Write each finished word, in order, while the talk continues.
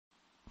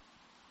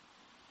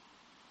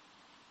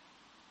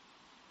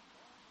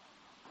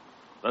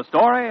The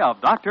story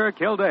of Dr.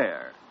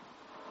 Kildare.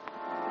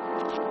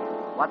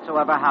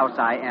 Whatsoever house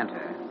I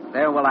enter,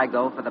 there will I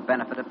go for the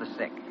benefit of the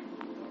sick.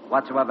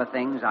 Whatsoever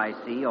things I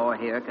see or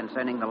hear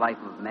concerning the life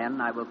of men,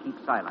 I will keep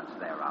silence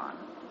thereon,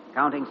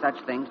 counting such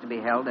things to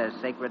be held as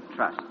sacred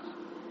trusts,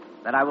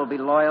 that I will be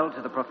loyal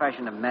to the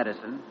profession of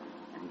medicine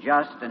and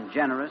just and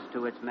generous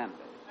to its members.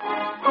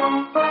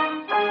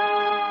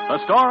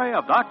 The story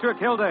of Dr.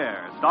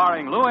 Kildare,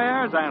 starring Lou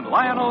Ayres and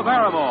Lionel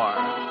Barrymore.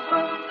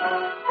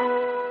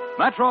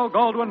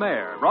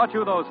 Metro-Goldwyn-Mayer brought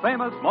you those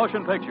famous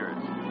motion pictures.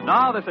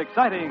 Now this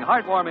exciting,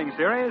 heartwarming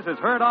series is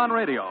heard on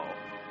radio.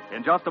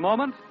 In just a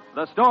moment,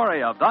 the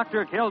story of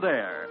Dr.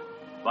 Kildare.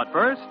 But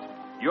first,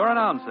 your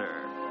announcer.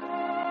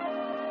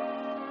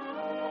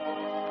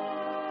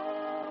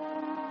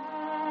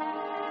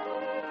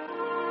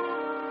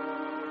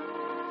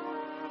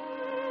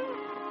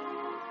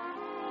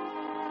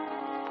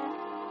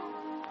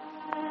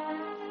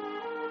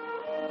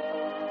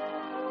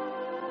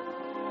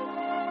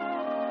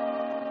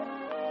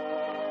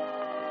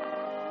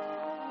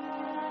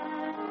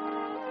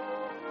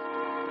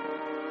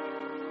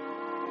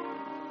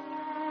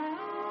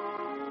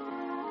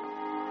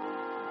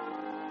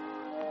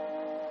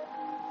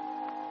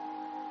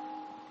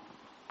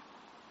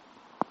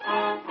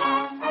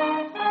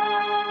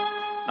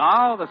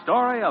 Now, the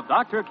story of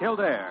Dr.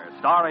 Kildare,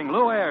 starring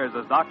Lou Ayres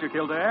as Dr.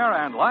 Kildare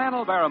and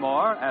Lionel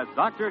Barrymore as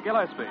Dr.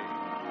 Gillespie.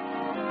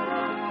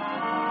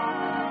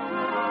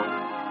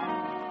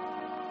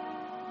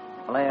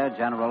 Blair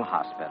General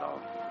Hospital,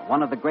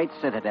 one of the great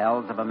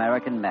citadels of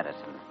American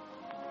medicine.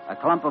 A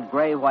clump of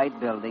gray-white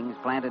buildings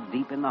planted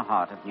deep in the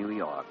heart of New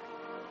York.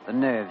 The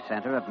nerve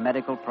center of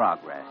medical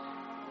progress,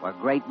 where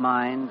great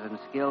minds and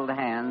skilled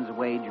hands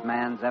wage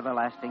man's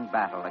everlasting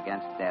battle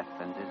against death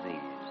and disease.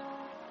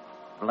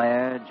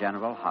 Blair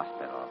General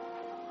Hospital,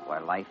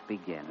 where life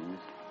begins,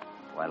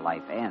 where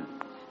life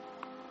ends,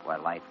 where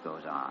life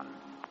goes on.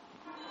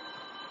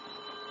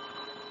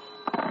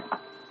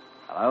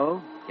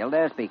 Hello?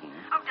 Kildare speaking.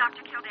 Oh,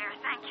 Dr. Kildare,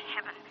 thank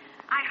heaven.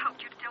 I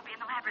hoped you'd still be in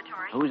the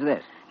laboratory. Who's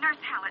this? Nurse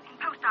Hallett,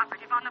 in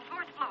post-operative on the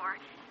 4th floor.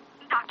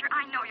 Doctor,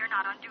 I know you're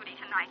not on duty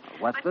tonight.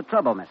 What's the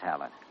trouble, Miss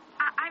Hallett?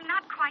 I'm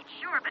not quite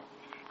sure, but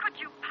could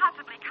you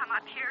possibly come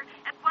up here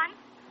at once?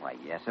 Why,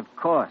 yes, of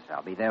course.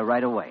 I'll be there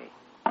right away.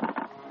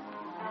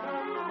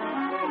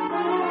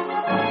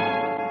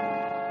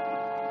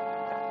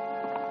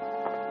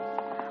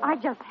 I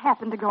just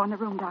happened to go in the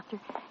room, Doctor.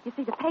 You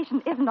see, the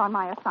patient isn't on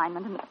my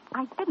assignment, and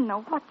I didn't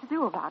know what to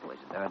do about it. Is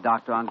there a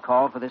doctor on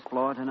call for this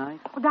floor tonight?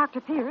 Well, Dr.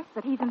 Pierce,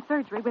 but he's in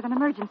surgery with an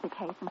emergency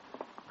case, and,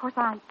 of course,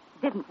 I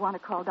didn't want to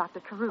call Dr.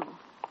 Carew.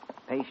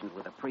 A patient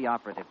with a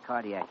preoperative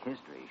cardiac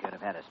history should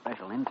have had a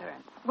special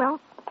intern. Well,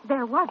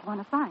 there was one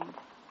assigned.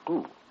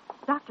 Who?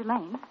 Dr.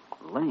 Lane.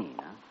 Lane,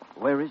 huh?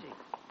 Where is he?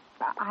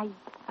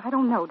 I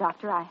don't know,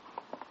 Doctor.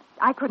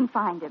 I couldn't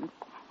find him.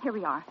 Here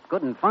we are.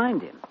 Couldn't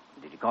find him.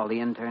 Did you call the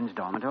intern's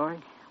dormitory?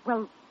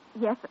 Well,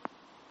 yes.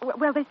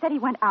 Well, they said he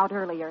went out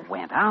earlier.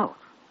 Went out?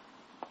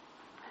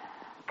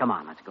 Come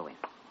on, let's go in.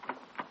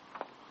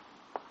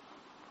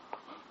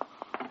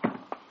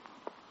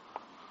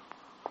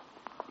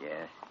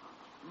 Yes.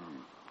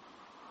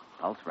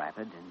 Pulse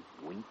rapid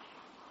and weak.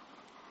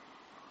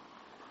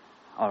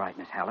 All right,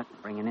 Miss Hallett.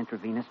 Bring an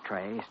intravenous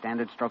tray,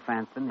 standard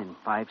strophanthin in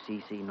 5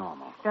 cc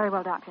normal. Very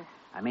well, Doctor.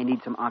 I may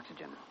need some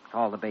oxygen.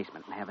 Call the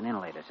basement and have an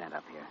inhalator sent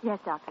up here. Yes,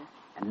 Doctor.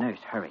 And nurse,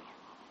 hurry.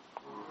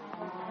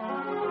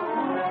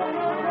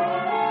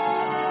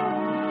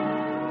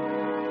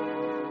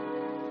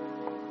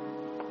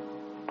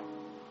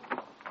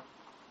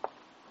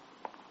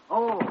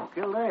 Oh,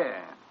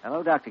 Kildare.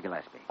 Hello, Dr.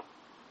 Gillespie.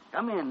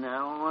 Come in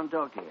now. I want to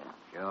talk to you.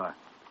 Sure.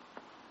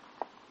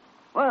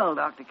 Well,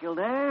 Dr.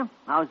 Kildare,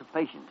 how's the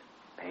patient?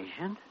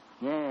 Patient?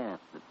 Yes,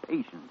 the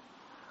patient.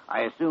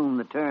 I assume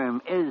the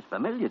term is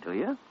familiar to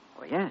you.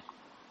 Oh, yes.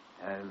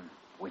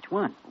 Which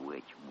one?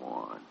 Which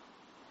one?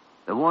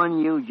 The one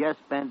you just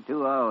spent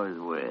 2 hours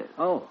with.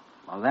 Oh,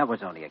 well, that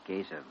was only a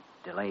case of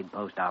delayed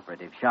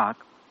post-operative shock.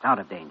 It's out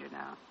of danger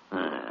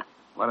now.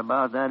 What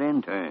about that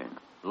intern,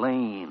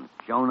 Lane?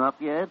 Shown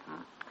up yet?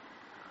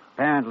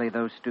 Apparently,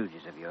 those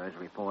stooges of yours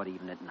report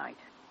even at night.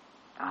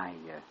 I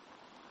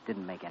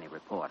didn't make any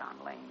report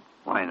on Lane.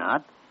 Why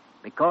not?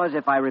 Because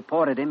if I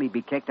reported him, he'd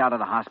be kicked out of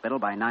the hospital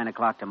by 9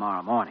 o'clock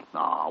tomorrow morning.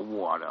 Oh,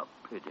 what a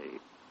pity.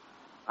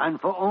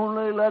 And for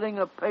only letting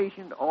a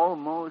patient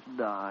almost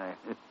die.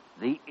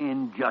 The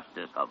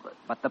injustice of it.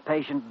 But the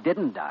patient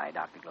didn't die,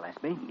 Dr.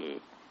 Gillespie. Yes.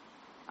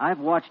 I've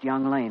watched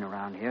young Lane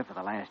around here for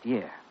the last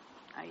year.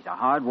 Now, he's a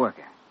hard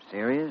worker,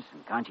 serious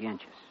and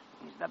conscientious.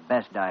 He's the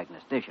best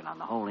diagnostician on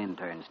the whole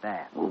intern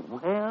staff.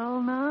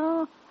 Well,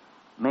 now,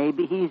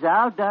 maybe he's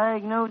out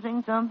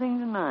diagnosing something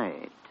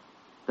tonight.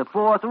 The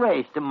 4th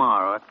race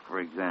tomorrow, for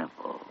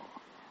example.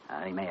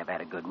 He may have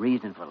had a good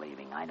reason for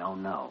leaving. I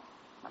don't know.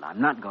 But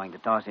I'm not going to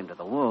toss him to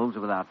the wolves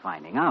without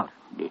finding out.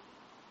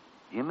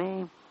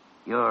 Jimmy,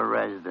 you're a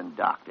resident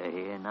doctor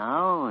here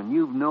now, and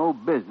you've no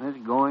business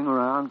going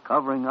around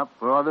covering up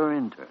for other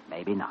interns.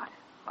 Maybe not.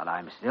 But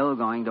I'm still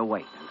going to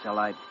wait until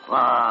I...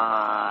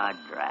 Ah,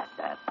 drat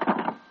that.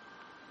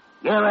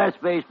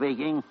 Gillespie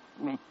speaking.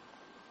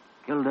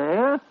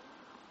 Kildare?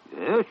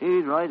 Yes,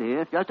 he's right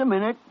here. Just a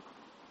minute.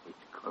 It's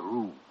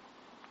Carew.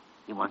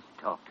 He wants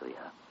to talk to you.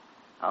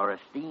 Our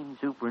esteemed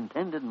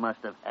superintendent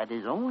must have had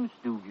his own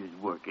stooges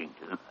working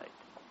tonight.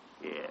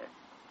 Yeah.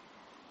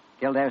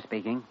 Kildare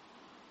speaking.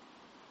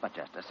 But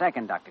just a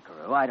second, Dr.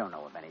 Carew. I don't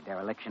know of any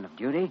dereliction of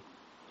duty.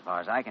 As far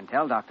as I can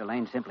tell, Dr.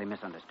 Lane simply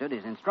misunderstood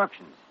his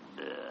instructions.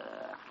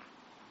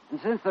 And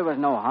since there was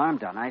no harm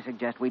done, I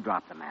suggest we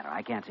drop the matter.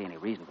 I can't see any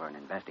reason for an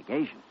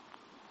investigation.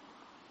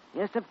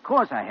 Yes, of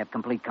course I have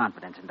complete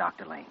confidence in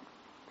Dr. Lane.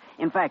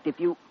 In fact, if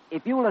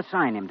you'll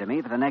assign him to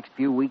me for the next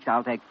few weeks,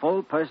 I'll take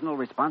full personal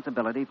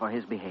responsibility for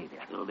his behavior.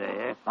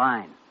 Kildare?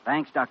 Fine.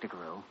 Thanks, Dr.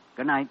 Carew.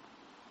 Good night.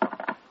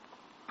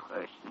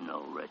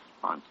 Personal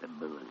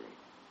responsibility.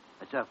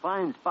 It's a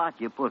fine spot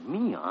you put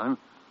me on.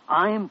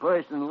 I'm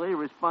personally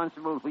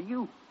responsible for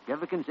you. You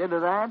ever consider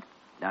that?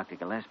 Dr.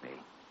 Gillespie,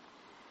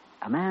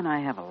 a man I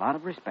have a lot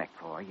of respect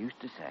for used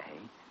to say,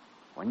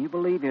 when you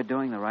believe you're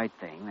doing the right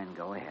thing, then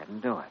go ahead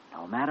and do it,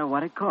 no matter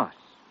what it costs.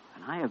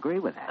 And I agree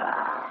with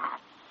that.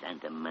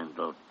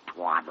 Sentimental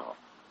twaddle.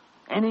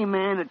 Any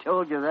man who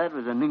told you that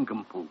was a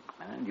nincompoop.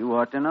 And you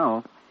ought to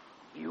know.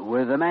 You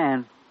were the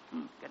man.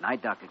 Good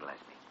night, Dr.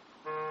 Gillespie.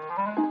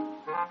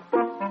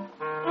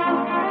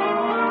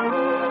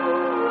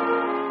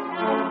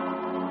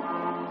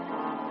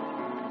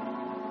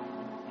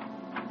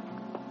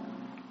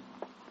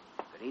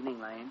 Good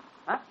evening, Lane.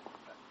 Huh?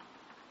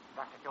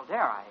 Dr.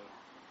 Kildare,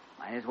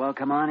 Might as well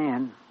come on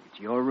in. It's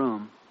your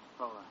room.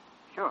 Well,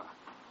 sure.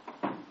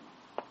 Well,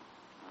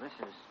 this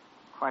is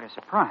quite a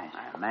surprise.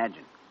 I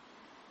imagine.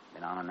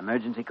 Been on an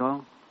emergency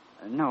call?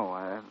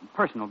 No,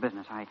 personal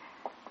business.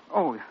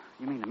 Oh,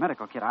 you mean the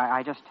medical kit?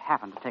 I just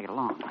happened to take it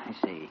along. I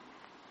see.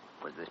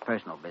 Was this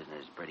personal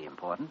business pretty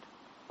important?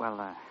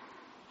 Well,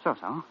 so.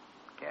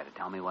 Care to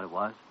tell me what it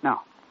was? No.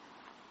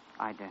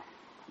 I'd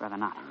rather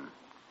not.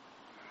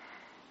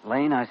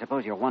 Lane, I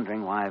suppose you're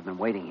wondering why I've been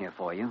waiting here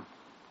for you.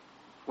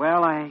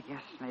 Well, I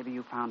guess maybe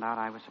you found out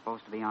I was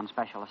supposed to be on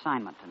special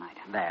assignment tonight.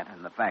 That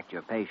and the fact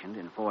your patient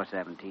in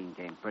 417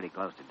 came pretty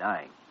close to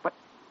dying. But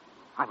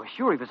I was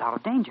sure he was out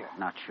of danger.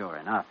 Not sure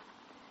enough.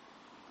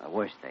 The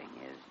worst thing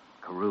is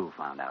Carew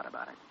found out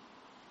about it.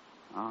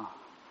 Oh.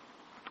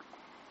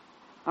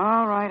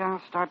 All right,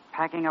 I'll start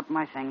packing up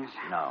my things.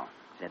 No,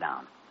 sit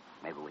down.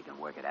 Maybe we can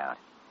work it out.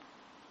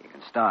 You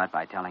can start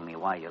by telling me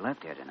why you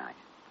left here tonight.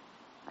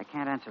 I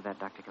can't answer that,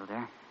 Dr.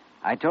 Kildare.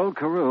 I told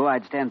Carew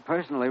I'd stand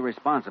personally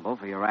responsible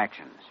for your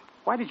actions.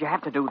 Why did you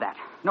have to do that?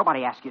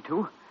 Nobody asked you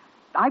to.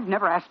 I've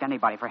never asked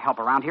anybody for help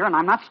around here, and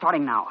I'm not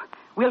starting now.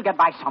 We'll get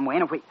by some way,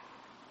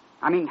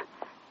 and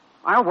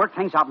I'll work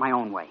things out my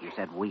own way. You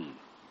said we.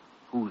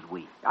 Who's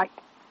we? I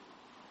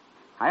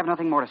have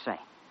nothing more to say.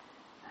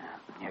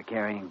 You're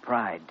carrying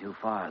pride too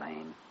far,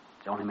 Lane.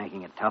 It's only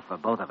making it tough for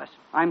both of us.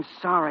 I'm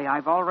sorry.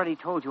 I've already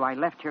told you I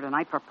left here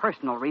tonight for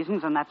personal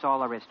reasons, and that's all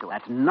there is to it.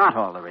 That's not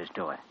all there is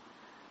to it.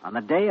 On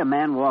the day a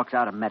man walks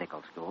out of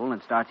medical school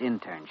and starts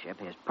internship,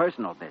 his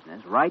personal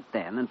business, right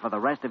then and for the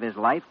rest of his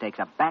life, takes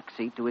a back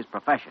seat to his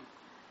profession.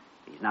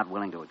 If he's not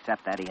willing to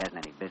accept that, he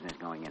hasn't any business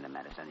going into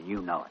medicine, and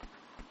you know it.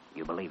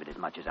 You believe it as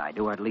much as I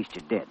do, or at least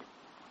you did.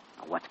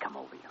 Now, what's come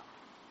over you?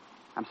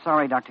 I'm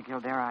sorry, Dr.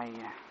 Kildare.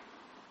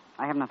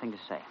 I have nothing to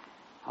say.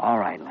 All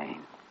right,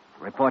 Lane.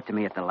 Report to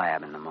me at the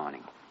lab in the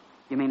morning.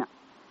 You mean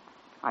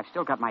I've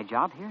still got my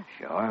job here?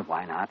 Sure,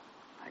 why not?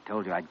 I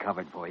told you I'd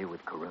covered for you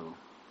with Carew.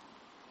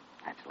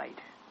 That's late.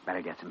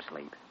 Better get some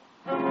sleep.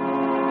 I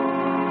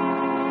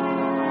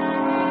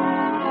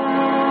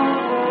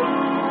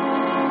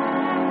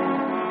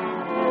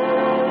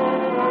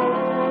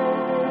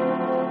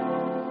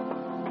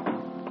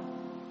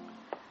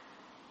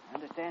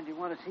understand you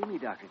want to see me,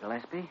 Dr.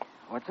 Gillespie.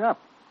 What's up?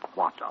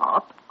 What's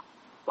up?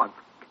 What?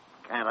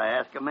 Can't I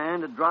ask a man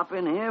to drop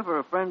in here for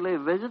a friendly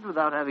visit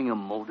without having a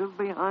motive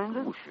behind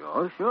it?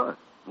 Oh, sure.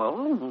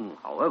 Well,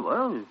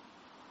 however,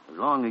 as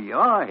long as you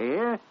are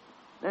here,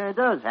 there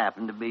does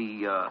happen to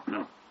be,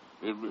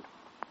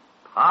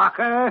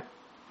 Parker,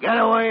 get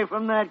away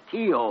from that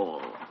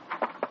keyhole.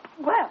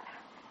 Well,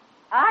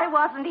 I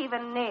wasn't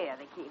even near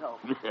the keyhole.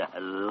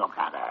 Look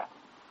at her.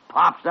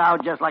 Pops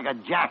out just like a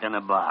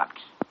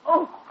jack-in-a-box.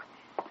 Oh,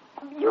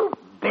 you...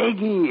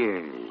 Big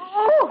ears.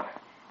 Oh,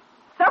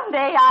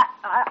 someday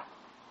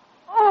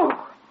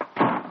Oh.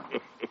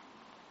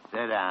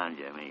 Sit down,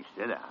 Jimmy.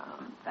 Sit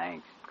down.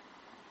 Thanks.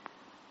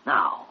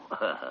 Now,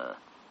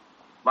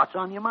 what's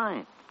on your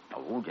mind?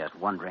 Oh, just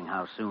wondering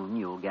how soon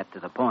you'll get to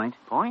the point.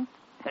 Point?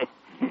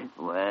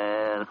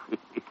 Well,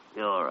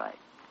 all right.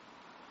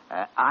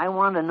 I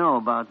want to know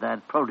about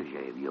that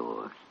protege of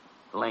yours,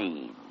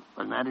 Lane.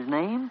 Wasn't that his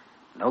name?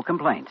 No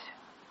complaints.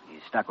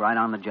 He's stuck right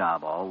on the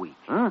job all week.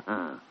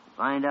 Uh-huh.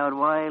 Find out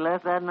why he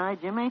left that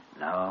night, Jimmy?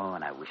 No,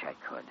 and I wish I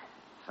could.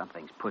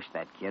 Something's pushed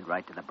that kid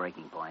right to the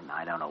breaking point, and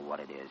I don't know what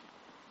it is.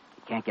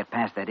 He can't get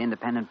past that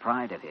independent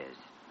pride of his.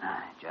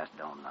 I just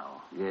don't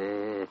know.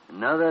 Yeah,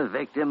 another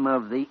victim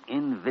of the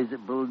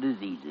invisible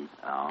diseases.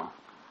 Oh?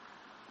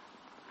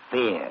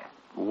 Fear,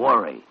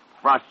 worry,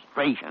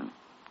 frustration,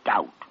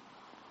 doubt.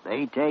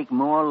 They take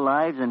more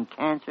lives than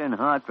cancer and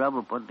heart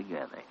trouble put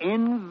together.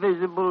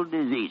 Invisible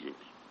diseases.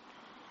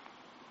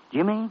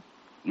 Jimmy,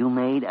 you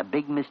made a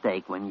big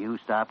mistake when you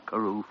stopped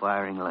Carew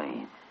firing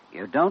Lane.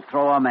 You don't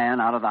throw a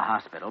man out of the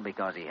hospital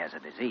because he has a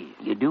disease.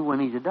 You do when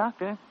he's a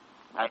doctor.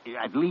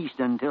 At least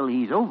until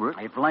he's over it.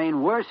 If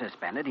Lane were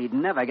suspended, he'd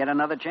never get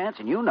another chance,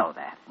 and you know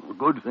that. Well,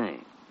 good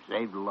thing.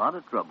 Saved a lot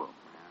of trouble.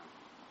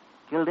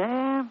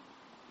 Kildare,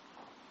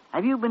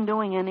 have you been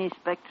doing any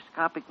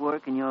spectroscopic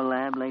work in your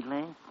lab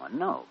lately? Well,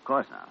 no, of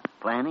course not.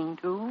 Planning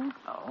to?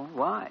 Oh,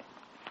 why?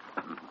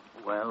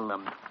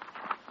 Well,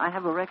 I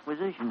have a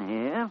requisition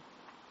here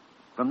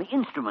from the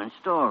instrument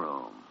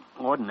storeroom.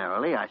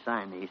 Ordinarily, I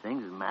sign these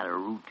things as a matter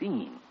of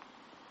routine.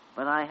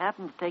 But I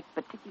happen to take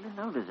particular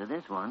notice of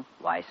this one.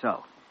 Why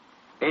so?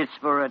 It's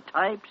for a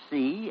Type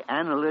C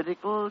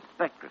analytical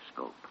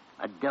spectroscope.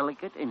 A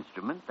delicate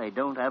instrument they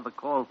don't have a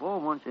call for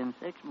once in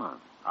 6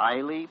 months.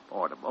 Highly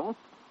portable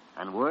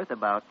and worth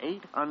about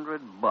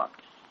 $800.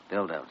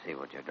 Still don't see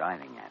what you're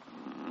driving at.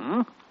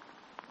 Mm-hmm.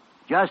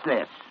 Just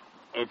this.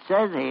 It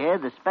says here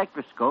the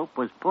spectroscope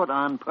was put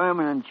on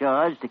permanent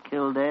charge to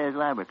Kildare's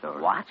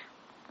laboratory. What?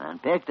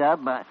 And picked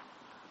up by...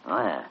 Oh,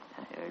 yeah.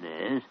 Here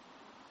it is.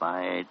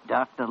 By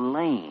Dr.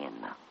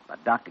 Lane.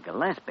 But Dr.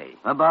 Gillespie...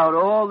 About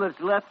all that's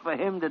left for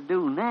him to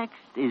do next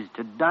is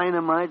to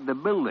dynamite the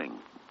building.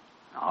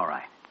 All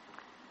right.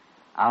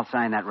 I'll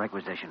sign that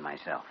requisition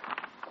myself.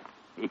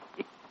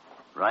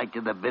 Right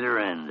to the bitter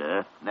end,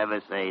 huh?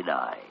 Never say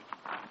die.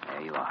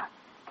 There you are.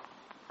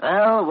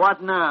 Well,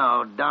 what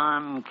now,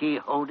 Don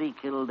Quixote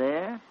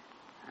Kildare?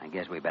 I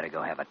guess we better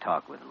go have a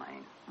talk with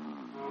Lane.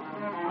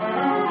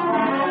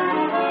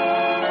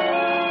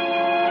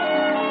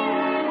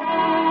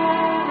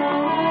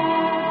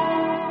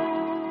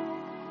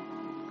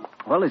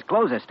 Well, his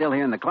clothes are still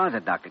here in the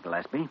closet, Dr.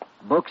 Gillespie.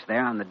 Books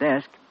there on the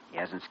desk. He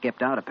hasn't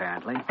skipped out,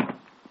 apparently.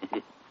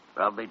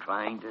 Probably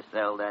trying to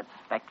sell that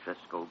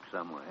spectroscope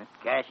somewhere.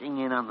 Cashing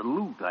in on the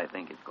loot, I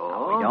think it's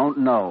called. We don't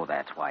know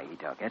that's why he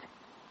took it.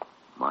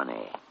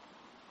 Money.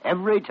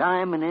 Every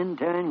time an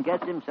intern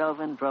gets himself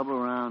in trouble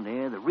around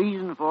here, the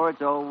reason for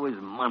it's always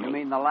money. You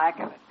mean the lack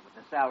of it, with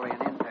the salary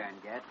an intern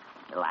gets?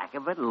 The lack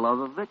of it, love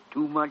of it,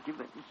 too much of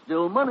it, is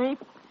still money.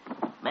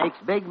 Makes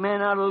big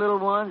men out of little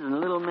ones and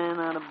little men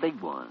out of big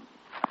ones.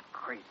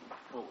 Crazy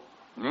fool.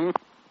 Eh?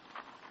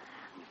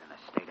 He's in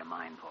a state of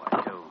mind for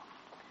it, too.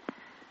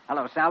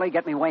 Hello, Sally.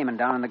 Get me Wayman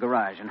down in the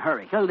garage, and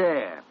hurry.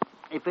 Kildare,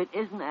 if it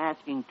isn't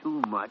asking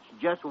too much,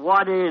 just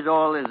what is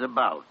all this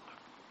about?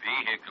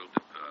 Vehicle to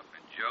pup,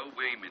 and Joe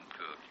Wayman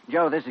took.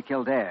 Joe, this is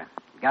Kildare.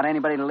 Got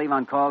anybody to leave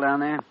on call down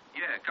there?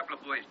 Yeah, a couple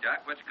of boys,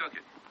 Doc. What's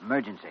cooking?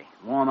 Emergency.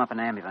 Warm up an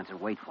ambulance and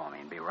wait for me,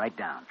 and be right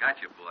down.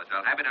 Gotcha, boss.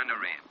 I'll have it on the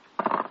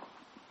ramp.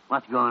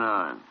 What's going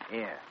on?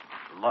 Here,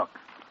 look.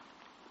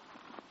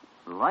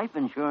 Life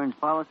insurance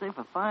policy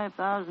for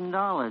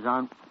 $5,000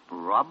 on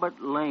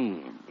Robert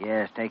Lane.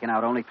 Yes, taken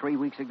out only 3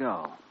 weeks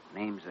ago.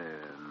 Name's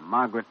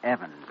Margaret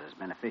Evans as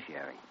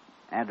beneficiary.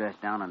 Address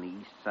down on the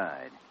east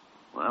side.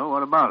 Well,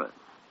 what about it?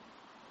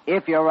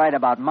 If you're right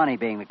about money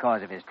being the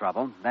cause of his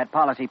trouble, that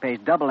policy pays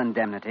double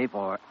indemnity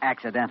for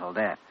accidental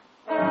death.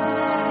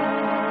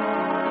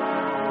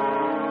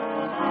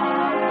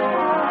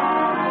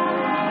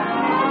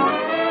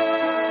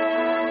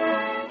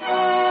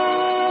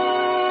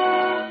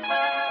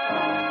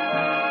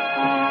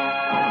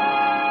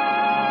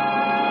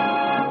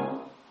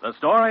 The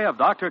story of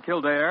Dr.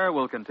 Kildare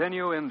will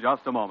continue in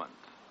just a moment.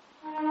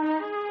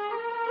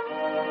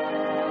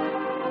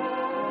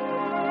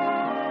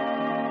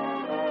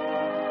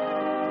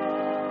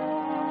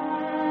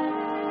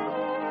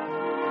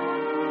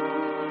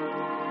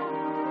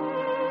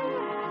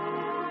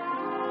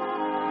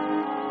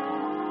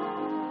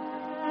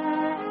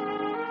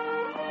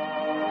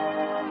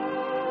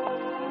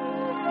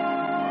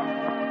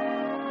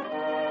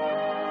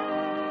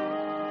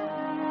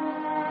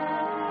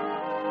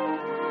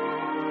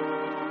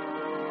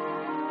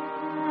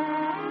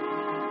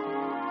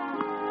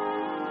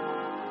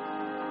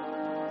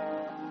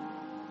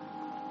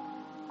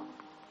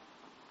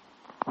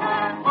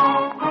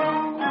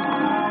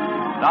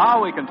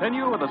 Now we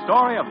continue with the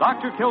story of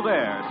Dr.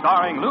 Kildare,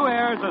 starring Lou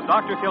Ayres as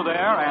Dr.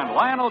 Kildare and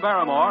Lionel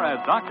Barrymore as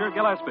Dr.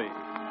 Gillespie.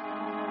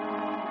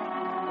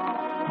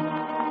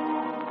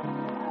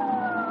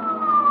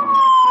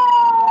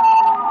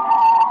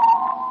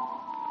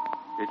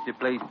 This the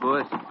place,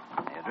 boss?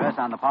 The address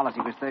on the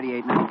policy was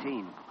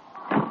 3819.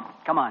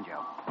 Come on,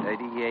 Joe.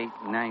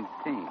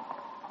 3819.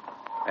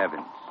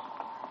 Evans.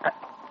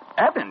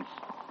 Evans?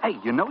 Hey,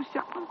 you know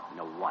something?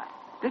 Know what?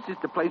 This is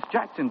the place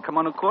Jackson come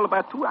on a call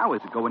about 2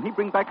 hours ago, and he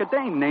bring back a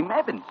dame named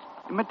Evans.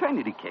 A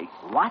maternity case.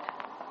 What?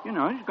 You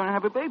know, she's going to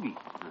have a baby.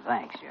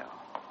 Thanks, Joe.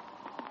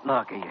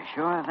 Look, are you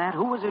sure of that?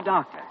 Who was her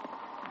doctor?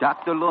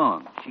 Dr.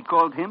 Long. She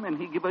called him, and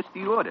he give us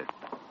the order.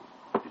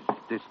 Is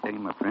this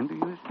dame a friend of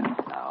yours?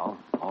 No,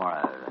 or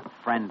a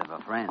friend of a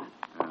friend.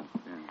 Oh,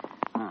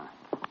 yeah.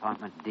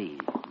 Apartment D.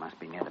 Must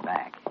be near the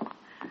back.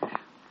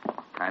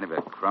 Kind of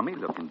a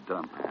crummy-looking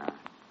dump.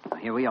 Well,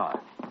 here we are.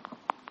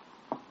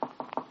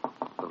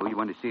 Who you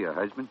want to see, her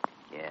husband?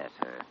 Yes,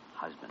 her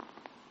husband.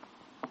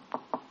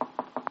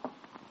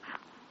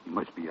 He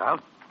must be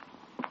out.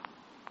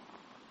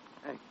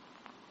 Hey,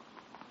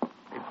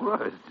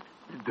 Buzz,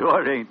 the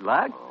door ain't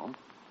locked. Oh,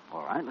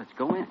 all right, let's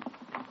go in.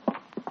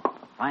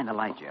 Find the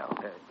light, Joe.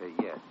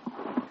 Yes.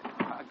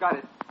 I got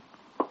it.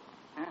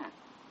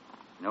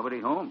 Nobody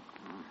home.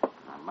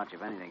 Not much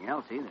of anything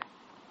else either.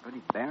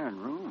 Pretty barren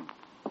room.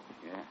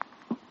 Yeah.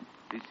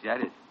 This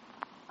shutters.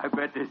 I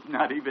bet there's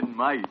not even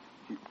mice.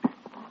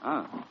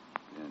 Oh,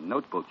 a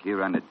notebook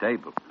here on the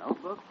table.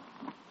 Notebook?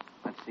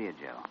 Let's see it,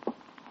 Joe.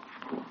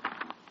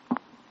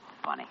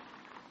 Funny.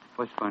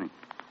 What's funny?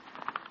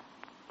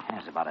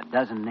 There's about a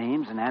dozen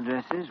names and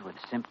addresses with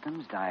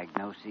symptoms,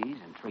 diagnoses,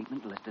 and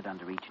treatment listed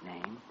under each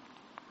name.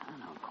 I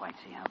don't quite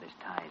see how this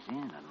ties in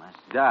unless...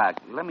 Doc,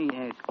 let me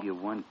ask you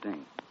one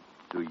thing.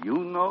 Do you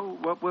know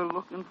what we're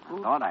looking for?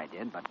 I thought I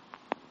did, but...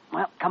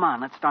 Well, come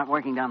on, let's start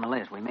working down the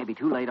list. We may be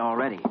too late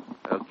already.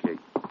 Okay.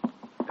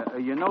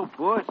 You know,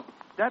 boss,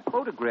 that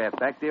photograph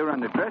back there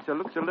on the dresser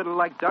looks a little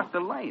like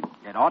Dr. Lane.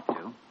 It ought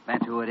to.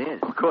 That's who it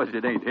is. Of course,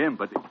 it ain't him,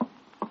 but...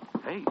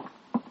 Hey,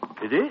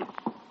 it is.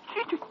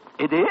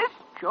 It is?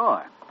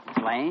 Sure. It's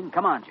Lane.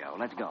 Come on, Joe.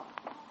 Let's go.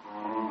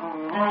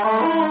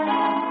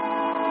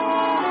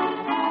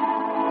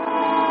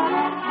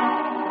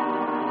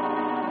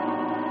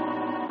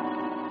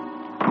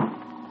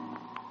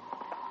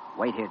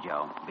 Wait here,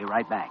 Joe. Be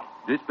right back.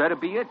 This better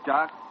be it,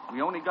 Doc.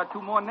 We only got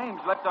 2 more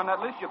names left on that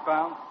list you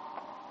found.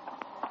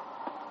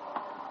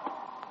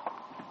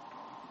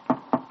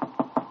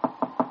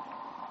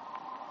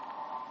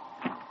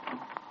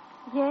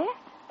 Yes?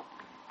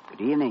 Good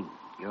evening.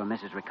 You're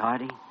Mrs.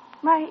 Riccardi?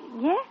 Why,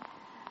 yes?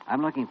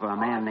 I'm looking for a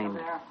man named...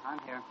 There. I'm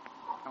here.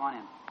 Come on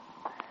in.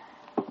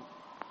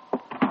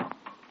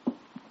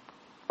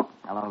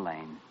 Hello,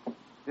 Lane.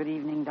 Good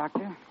evening,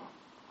 Doctor.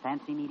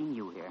 Fancy meeting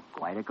you here.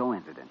 Quite a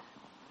coincidence.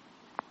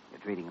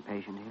 You're treating a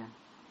patient here?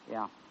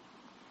 Yeah.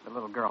 The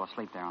little girl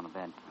asleep there on the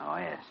bed. Oh,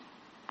 yes.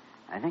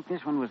 I think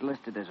this one was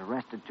listed as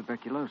arrested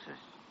tuberculosis.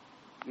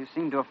 You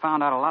seem to have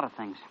found out a lot of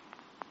things.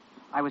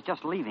 I was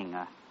just leaving,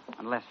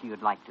 unless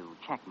you'd like to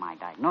check my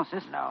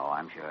diagnosis. No,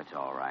 I'm sure it's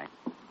all right.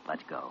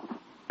 Let's go.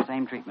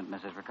 Same treatment,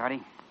 Mrs.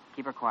 Riccardi.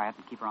 Keep her quiet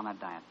and keep her on that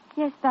diet.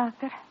 Yes,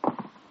 Doctor.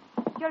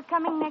 You're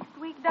coming next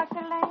week,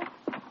 Dr. Lane?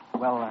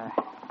 Well,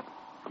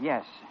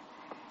 yes.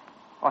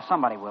 Or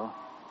somebody will.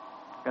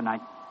 Good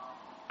night.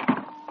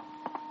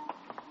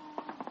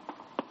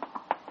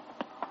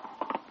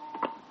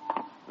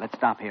 Let's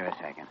stop here a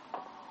second.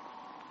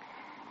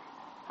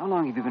 How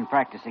long have you been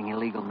practicing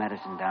illegal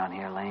medicine down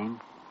here, Lane?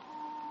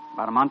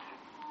 About a month.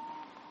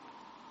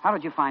 How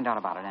did you find out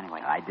about it,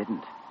 anyway? I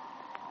didn't.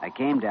 I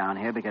came down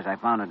here because I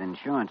found an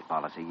insurance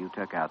policy you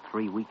took out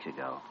 3 weeks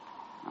ago.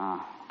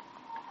 Oh.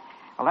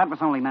 Well, that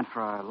was only meant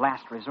for a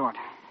last resort.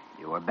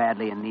 You were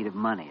badly in need of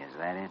money, is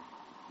that it?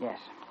 Yes.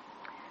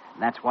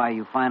 That's why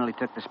you finally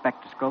took the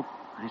spectroscope,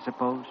 I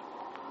suppose?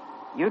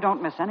 You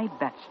don't miss any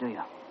bets, do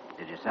you?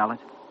 Did you sell it?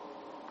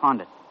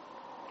 Pawned it.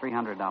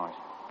 $300.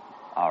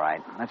 All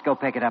right. Let's go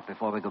pick it up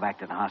before we go back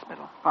to the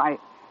hospital. I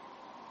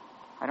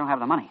don't have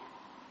the money.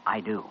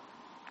 I do.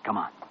 Come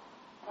on.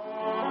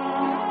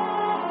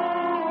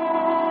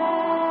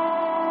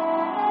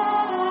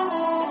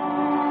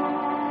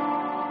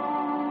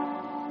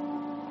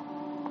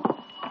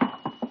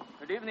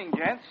 Good evening,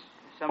 gents.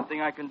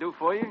 Something I can do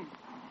for you?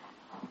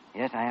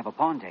 Yes, I have a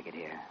pawn ticket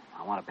here.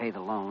 I want to pay the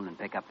loan and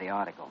pick up the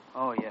article.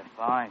 Oh, yeah,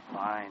 fine.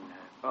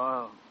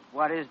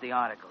 What is the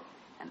article?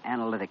 An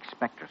analytic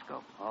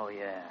spectroscope. Oh,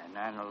 yeah, an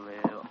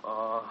analytic...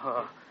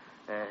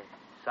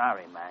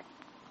 sorry, Mac.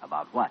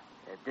 About what?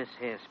 This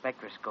here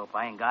spectroscope,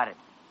 I ain't got it.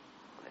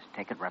 This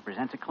ticket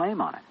represents a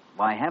claim on it.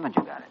 Why haven't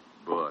you got it?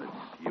 Boss,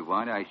 you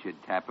want I should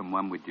tap him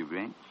one with the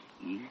wrench?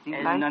 Easy,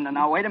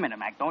 No, wait a minute,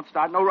 Mac. Don't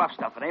start no rough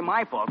stuff. It ain't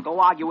my fault. Go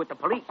argue with the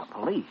police.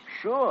 Police?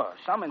 Sure.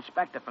 Some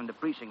inspector from the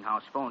precinct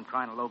house phoned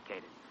trying to locate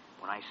it.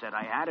 When I said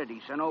I had it,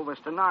 he sent over a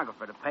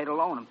stenographer to pay the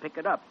loan and pick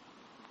it up.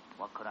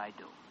 What could I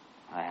do?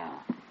 Well,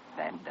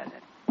 that does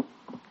it.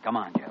 Come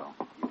on, Joe.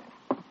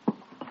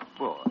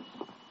 Boss,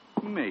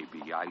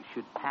 maybe I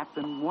should tap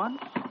him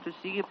once to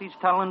see if he's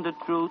telling the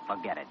truth.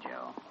 Forget it,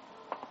 Joe.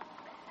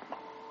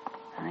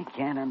 I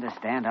can't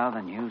understand how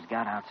the news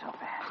got out so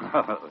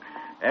fast.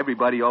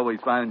 Everybody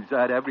always finds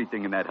out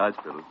everything in that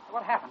hospital.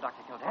 What happened,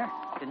 Dr. Kildare?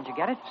 Didn't you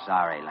get it?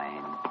 Sorry,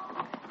 Lane.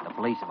 The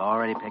police have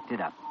already picked it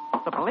up.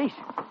 The police?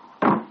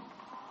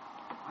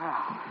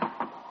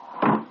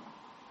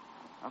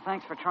 Well,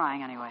 thanks for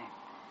trying anyway.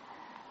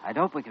 I'd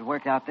hope we could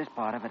work out this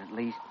part of it at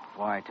least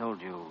before I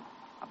told you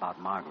about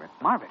Margaret.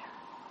 Margaret?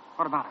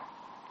 What about her?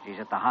 She's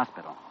at the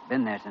hospital.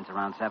 Been there since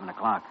around 7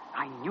 o'clock.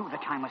 I knew the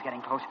time was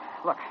getting close.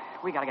 Look,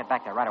 we got to get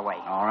back there right away.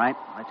 All right,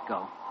 let's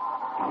go.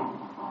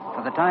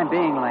 For the time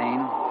being,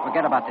 Lane,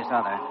 forget about this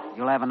other.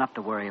 You'll have enough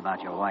to worry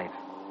about your wife.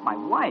 My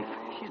wife?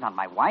 She's not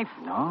my wife.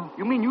 No?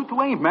 You mean you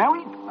two ain't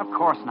married? Of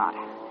course not.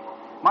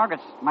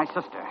 Margaret's my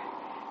sister.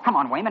 Come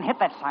on, Wayman, hit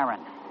that siren.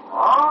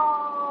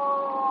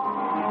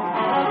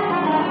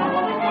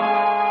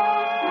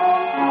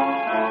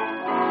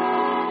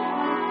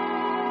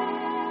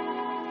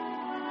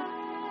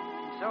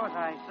 So, as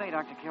I say,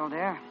 Dr.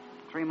 Kildare,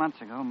 3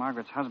 months ago,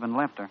 Margaret's husband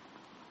left her.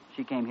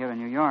 She came here in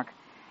New York.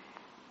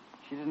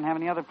 She didn't have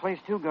any other place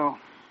to go.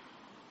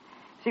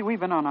 See, we've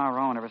been on our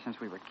own ever since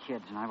we were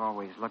kids, and I've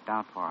always looked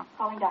out for her.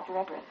 Calling Dr.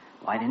 Everett.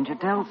 Why didn't you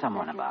tell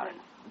someone about it?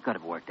 We could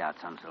have worked out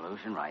some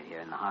solution right here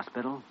in the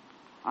hospital.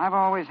 I've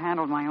always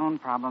handled my own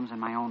problems in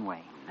my own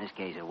way. In this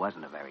case, it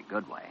wasn't a very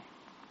good way.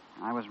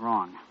 I was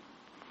wrong.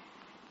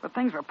 But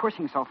things were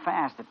pushing so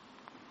fast that...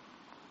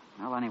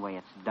 Well, anyway,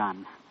 it's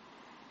done.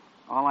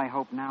 All I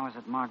hope now is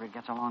that Margaret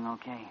gets along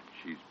okay.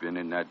 She's been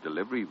in that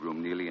delivery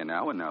room nearly an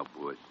hour now,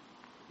 boss.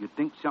 You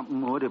think something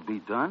more to be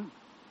done?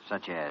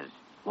 Such as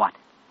what?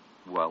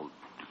 Well,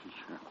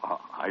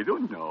 I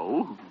don't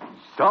know.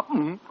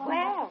 Something.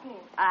 Well,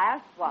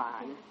 I'll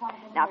swan.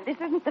 Now, this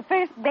isn't the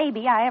first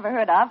baby I ever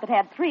heard of that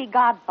had 3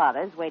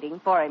 godfathers waiting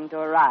for him to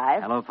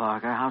arrive. Hello,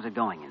 Parker. How's it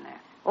going in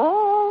there?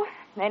 Oh,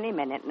 any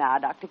minute now,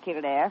 Dr.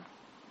 Kildare.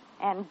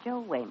 And Joe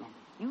Wayman,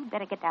 you'd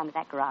better get down to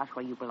that garage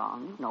where you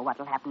belong. You know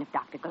what'll happen if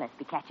Dr.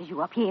 Gillespie catches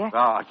you up here.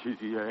 Ah,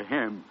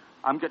 him.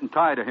 I'm getting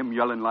tired of him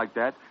yelling like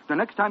that. The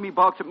next time he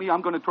barks at me,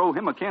 I'm going to throw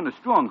him a can of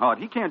Strongheart.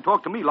 He can't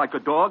talk to me like a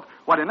dog.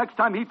 Why, the next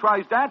time he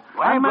tries that,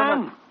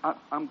 Wayman!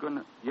 I'm going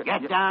to...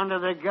 Get down to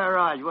the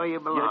garage where you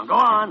belong. Yes, Go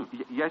on.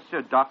 Yes,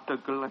 sir, Dr.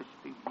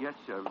 Gillespie. Yes,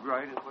 sir,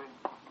 right away.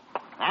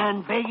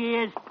 And big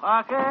ears,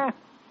 Parker.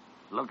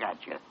 Look at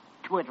you,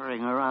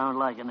 twittering around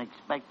like an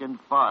expectant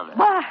father.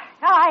 Why,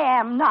 I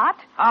am not.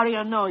 How do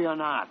you know you're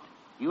not?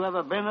 You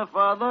ever been a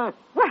father?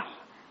 Well,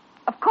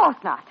 of course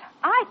not.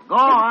 Go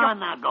on,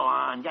 now go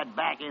on. Get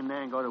back in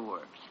there and go to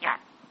work.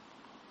 Scat.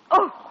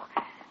 Oh,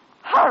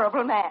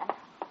 horrible man.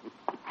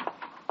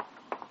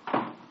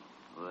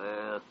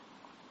 Well,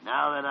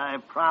 now that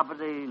I've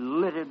properly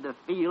littered the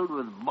field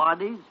with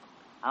bodies,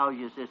 how's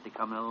your sister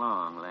coming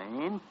along,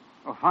 Lane?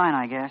 Oh, fine,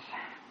 I guess.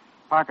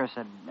 Parker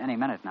said any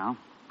minute now.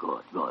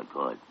 Good.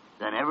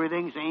 Then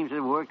everything seems to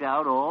have worked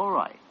out all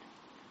right.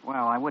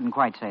 Well, I wouldn't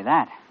quite say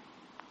that.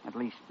 At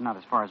least not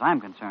as far as I'm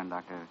concerned,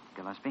 Dr.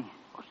 Gillespie.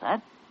 What's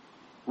that?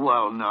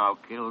 Well, now,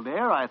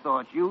 Kildare, I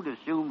thought you'd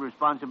assumed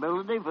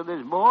responsibility for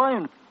this boy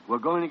and we're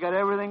going to get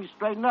everything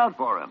straightened out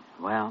for him.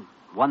 Well,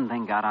 one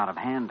thing got out of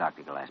hand,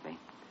 Dr. Gillespie.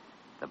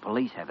 The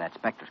police have that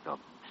spectroscope.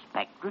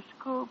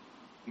 Spectroscope?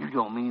 You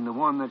don't mean the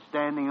one that's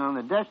standing on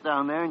the desk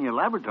down there in your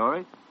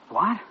laboratory?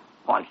 What?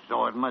 I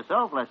saw it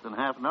myself less than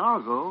half an hour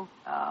ago.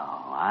 Oh,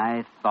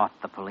 I thought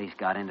the police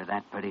got into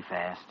that pretty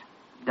fast.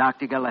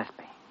 Dr.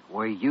 Gillespie,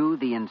 were you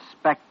the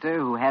inspector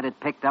who had it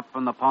picked up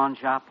from the pawn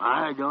shop?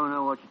 I don't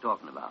know what you're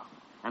talking about.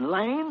 And,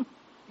 Lane,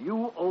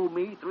 you owe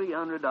me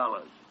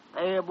 $300,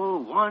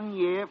 payable 1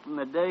 year from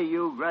the day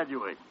you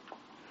graduate.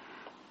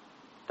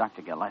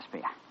 Dr.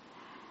 Gillespie.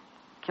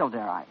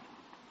 Kildare,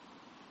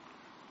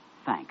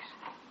 Thanks.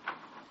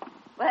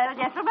 Well,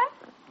 gentlemen,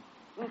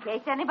 in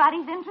case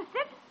anybody's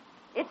interested,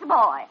 it's a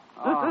boy.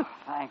 Oh,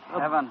 thank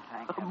heaven,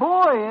 thank heaven.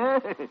 Boy,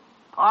 eh?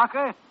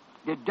 Parker,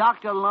 did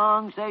Dr.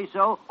 Long say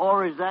so,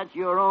 or is that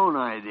your own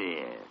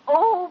idea?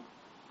 Oh,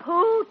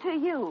 pooh to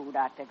you,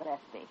 Dr.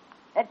 Gillespie.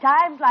 At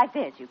times like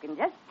this, you can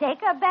just take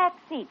a back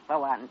seat for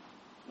once.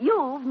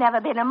 You've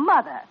never been a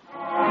mother.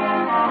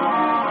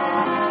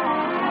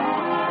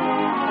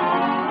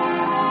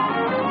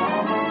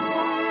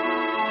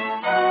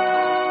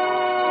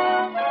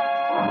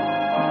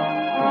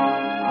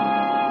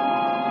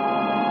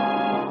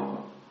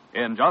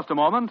 In just a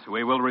moment,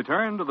 we will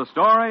return to the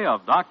story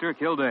of Dr.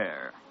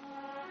 Kildare.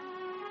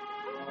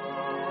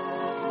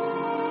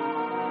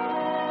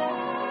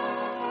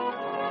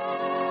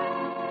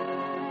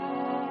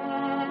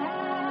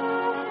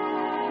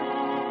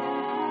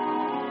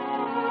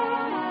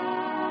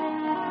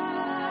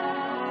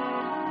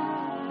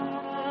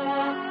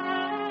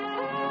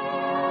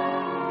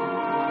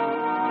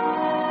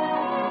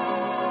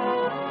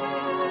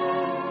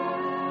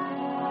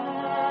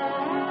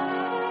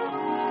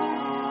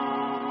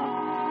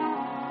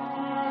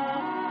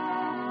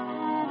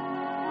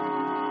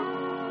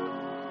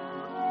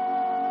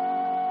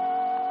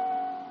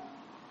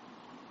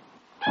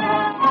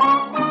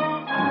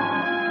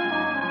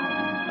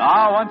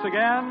 Now, once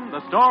again,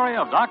 the story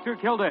of Dr.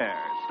 Kildare,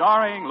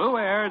 starring Lou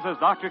Ayres as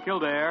Dr.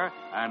 Kildare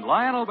and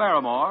Lionel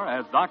Barrymore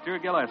as Dr.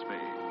 Gillespie.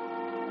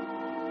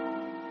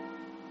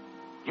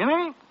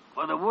 Jimmy,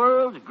 for the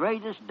world's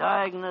greatest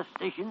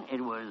diagnostician,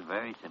 it was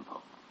very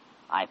simple.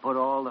 I put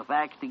all the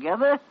facts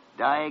together,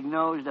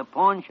 diagnosed a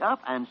pawn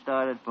shop, and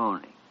started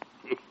phoning.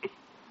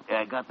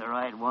 I got the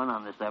right one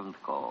on the 7th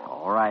call.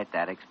 All right,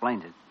 that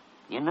explains it.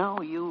 You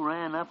know, you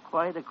ran up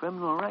quite a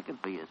criminal record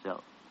for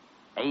yourself.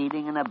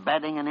 Aiding and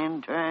abetting an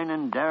intern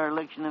in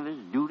dereliction of his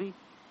duty,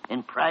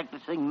 in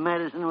practicing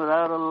medicine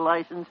without a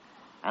license,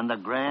 and the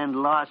grand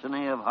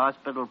larceny of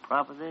hospital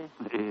property.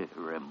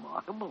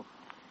 Remarkable.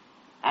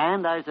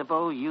 And I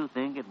suppose you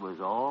think it was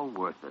all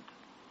worth it.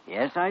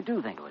 Yes, I do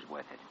think it was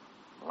worth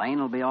it. Lane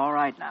will be all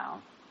right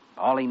now.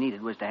 All he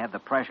needed was to have the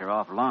pressure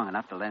off long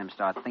enough to let him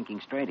start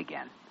thinking straight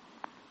again.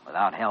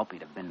 Without help,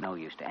 he'd have been no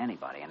use to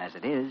anybody. And as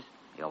it is,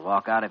 he'll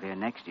walk out of here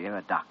next year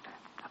a doctor.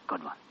 A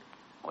good one.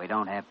 We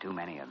don't have too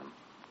many of them.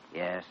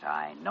 Yes,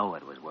 I know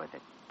it was worth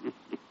it.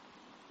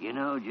 You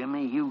know,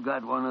 Jimmy, you've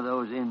got one of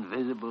those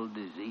invisible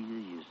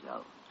diseases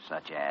yourself.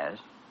 Such as?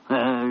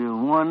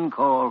 One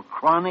called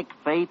chronic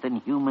faith in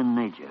human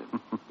nature.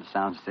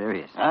 Sounds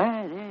serious.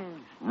 It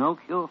is. No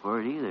cure for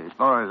it either, as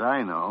far as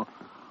I know.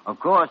 Of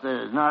course,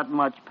 there's not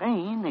much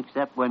pain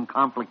except when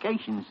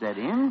complications set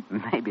in.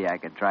 Maybe I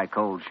could try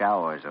cold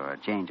showers or a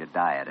change of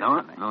diet or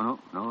something.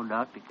 No,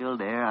 Dr.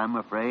 Kildare. I'm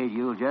afraid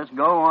you'll just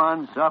go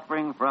on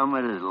suffering from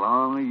it as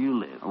long as you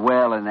live.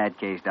 Well, in that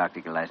case,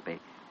 Dr. Gillespie,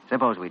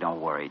 suppose we don't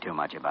worry too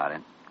much about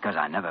it, because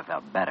I never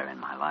felt better in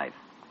my life.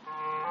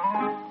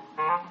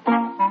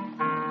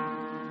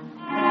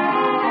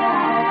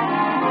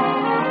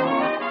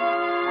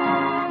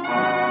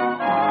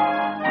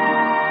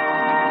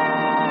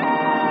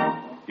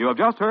 You have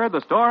just heard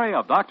the story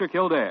of Dr.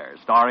 Kildare,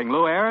 starring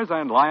Lou Ayres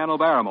and Lionel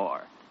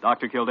Barrymore.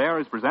 Dr. Kildare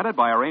is presented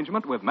by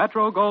arrangement with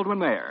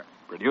Metro-Goldwyn-Mayer,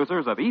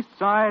 producers of East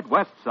Side,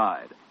 West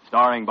Side,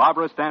 starring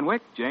Barbara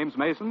Stanwyck, James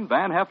Mason,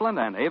 Van Heflin,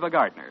 and Ava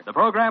Gardner. The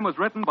program was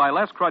written by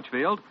Les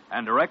Crutchfield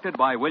and directed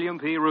by William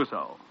P.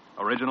 Russo.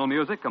 Original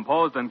music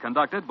composed and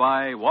conducted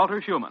by Walter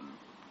Schumann.